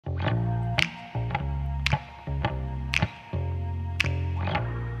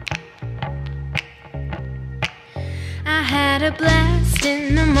Had a blast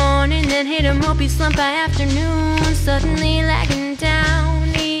in the morning, then hit a mopey slump by afternoon. Suddenly lagging down,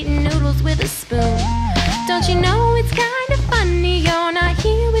 eating noodles with a spoon. Don't you know it's kind of funny, you're not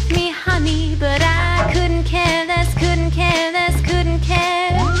here with me, honey, but I couldn't care less, couldn't care less, couldn't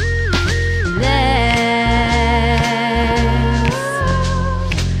care less.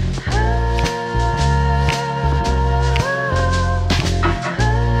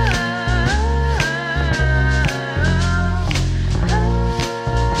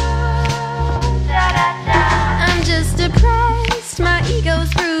 Depressed, my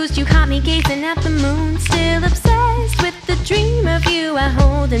ego's bruised. You caught me gazing at the moon, still obsessed with the dream of you I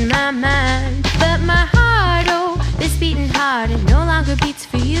hold in my mind. But my heart, oh, this beating heart, it no longer beats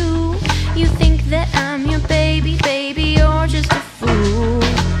for you. You think that I'm your baby, baby, you're just a fool.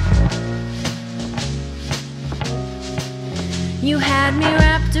 You had me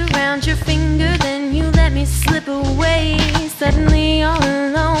wrapped around your finger, then you let me slip away. Suddenly all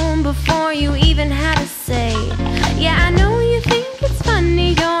alone before you even had a say. Yeah, I know